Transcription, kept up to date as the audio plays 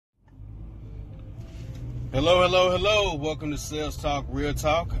Hello, hello, hello. Welcome to Sales Talk, Real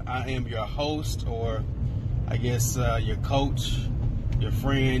Talk. I am your host, or I guess your coach, your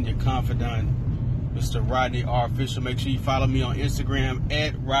friend, your confidant, Mr. Rodney R. Fisher. Make sure you follow me on Instagram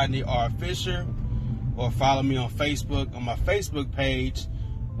at Rodney R. Fisher, or follow me on Facebook. On my Facebook page,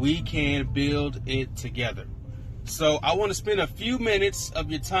 We Can Build It Together. So I want to spend a few minutes of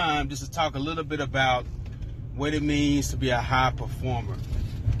your time just to talk a little bit about what it means to be a high performer.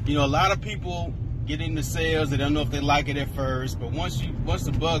 You know, a lot of people get into sales, they don't know if they like it at first, but once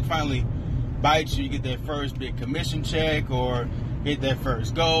the bug finally bites you, you get that first big commission check or hit that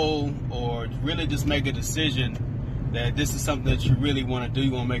first goal, or really just make a decision that this is something that you really want to do,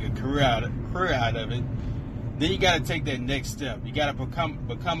 you want to make a career out of it, then you got to take that next step. You got to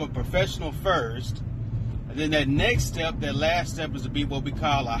become a professional first, and then that next step, that last step, is to be what we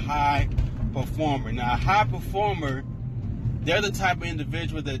call a high performer. Now, a high performer, they're the type of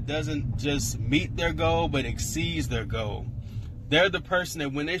individual that doesn't just meet their goal, but exceeds their goal. They're the person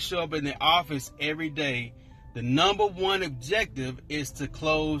that when they show up in the office every day, the number one objective is to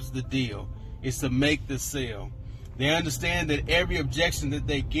close the deal, is to make the sale. They understand that every objection that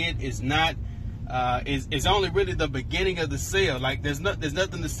they get is not, is only really the beginning of the sale. Like there's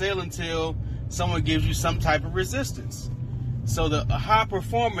nothing to sell until someone gives you some type of resistance. So a high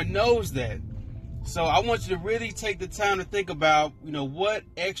performer knows that. So I want you to really take the time to think about, what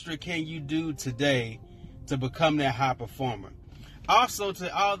extra can you do today to become that high performer? Also,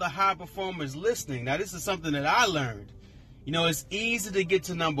 to all the high performers listening, now this is something that I learned. It's easy to get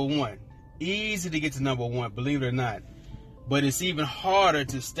to number one. Easy to get to number one, believe it or not. But it's even harder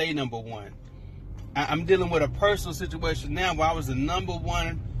to stay number one. I'm dealing with a personal situation now where I was the number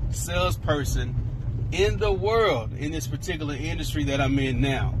one salesperson in the world in this particular industry that I'm in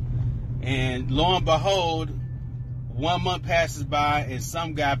now. And lo and behold, 1 month passes by and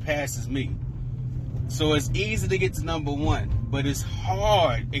some guy passes me. So it's easy to get to number one, but it's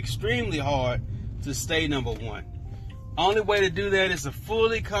hard, extremely hard to stay number one. Only way to do that is to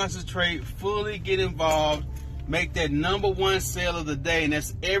fully concentrate, fully get involved, make that number one sale of the day. And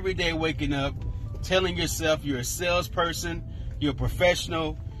that's every day waking up, telling yourself you're a salesperson, you're a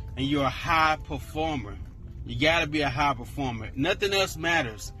professional, and you're a high performer. You got to be a high performer. Nothing else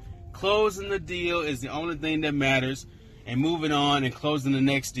matters. Closing the deal is the only thing that matters, and moving on and closing the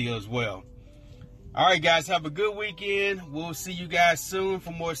next deal as well. All right, guys, have a good weekend. We'll see you guys soon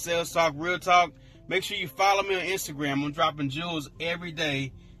for more Sales Talk, Real Talk. Make sure you follow me on Instagram. I'm dropping jewels every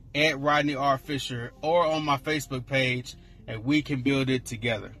day at Rodney R. Fisher, or on my Facebook page at We Can Build It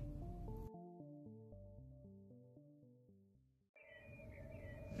Together.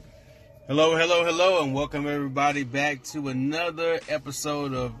 Hello, hello, hello, and welcome everybody back to another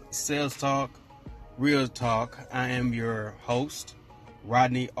episode of Sales Talk, Real Talk. I am your host,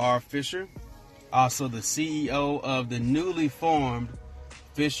 Rodney R. Fisher, also the CEO of the newly formed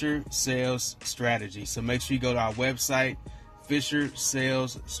Fisher Sales Strategy. So make sure you go to our website,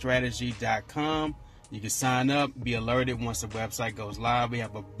 FisherSalesStrategy.com. You can sign up, be alerted once the website goes live. We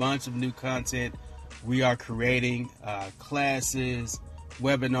have a bunch of new content we are creating, classes,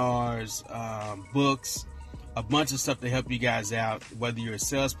 webinars, books, a bunch of stuff to help you guys out, whether you're a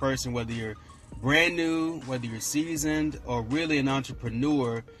salesperson, whether you're brand new, whether you're seasoned, or really an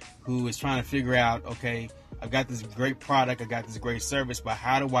entrepreneur who is trying to figure out, okay, I've got this great product, I got this great service, but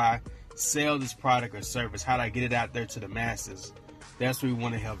how do I sell this product or service? How do I get it out there to the masses? That's what we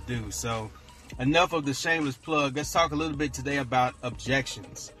want to help do. So enough of the shameless plug. Let's talk a little bit today about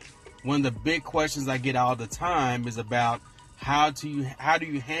objections. One of the big questions I get all the time is about how do you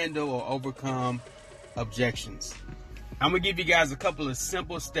handle or overcome objections? I'm going to give you guys a couple of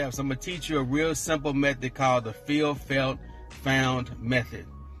simple steps. I'm going to teach you a real simple method called the Feel, Felt, Found method.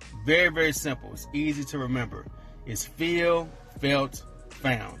 Very, very simple. It's easy to remember. It's feel, felt,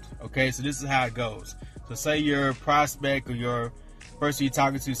 found. Okay, so this is how it goes. So say your prospect or your person you're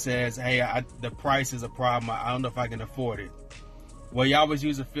talking to says, hey, the price is a problem. I don't know if I can afford it. Well, you always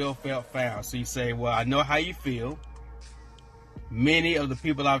use a feel, felt, found. So you say, well, I know how you feel. Many of the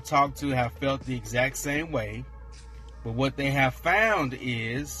people I've talked to have felt the exact same way, but what they have found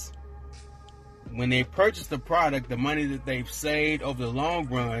is when they purchased the product, the money that they've saved over the long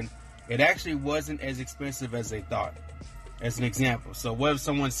run, it actually wasn't as expensive as they thought. As an example, so what if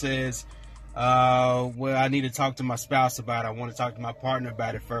someone says, well, I need to talk to my spouse about it. I want to talk to my partner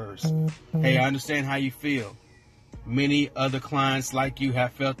about it first. Hey, I understand how you feel. Many other clients like you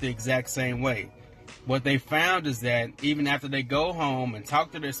have felt the exact same way. What they found is that even after they go home and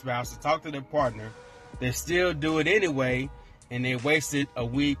talk to their spouse or talk to their partner, they still do it anyway, and they wasted a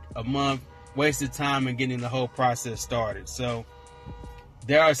week, a month, wasted time in getting the whole process started. So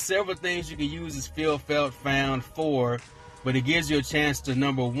There are several things you can use this feel, felt, found for, but it gives you a chance to,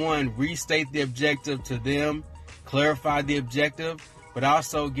 number one, restate the objective to them, clarify the objective, but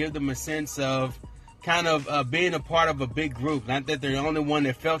also give them a sense of kind of being a part of a big group. Not that they're the only one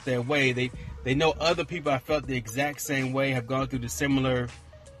that felt that way. They know other people have felt the exact same way, have gone through the similar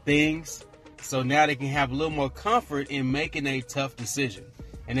things. So now they can have a little more comfort in making a tough decision.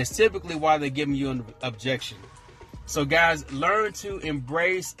 And it's typically why they're giving you an objection. So guys, learn to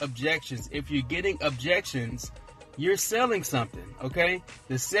embrace objections. If you're getting objections, you're selling something, okay?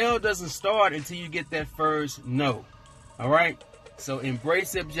 The sale doesn't start until you get that first no, all right? So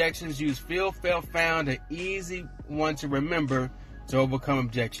embrace objections. Use feel, felt, found, an easy one to remember to overcome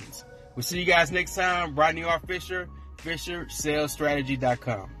objections. We'll see you guys next time. Rodney R. Fisher,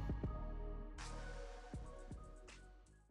 FisherSalesStrategy.com.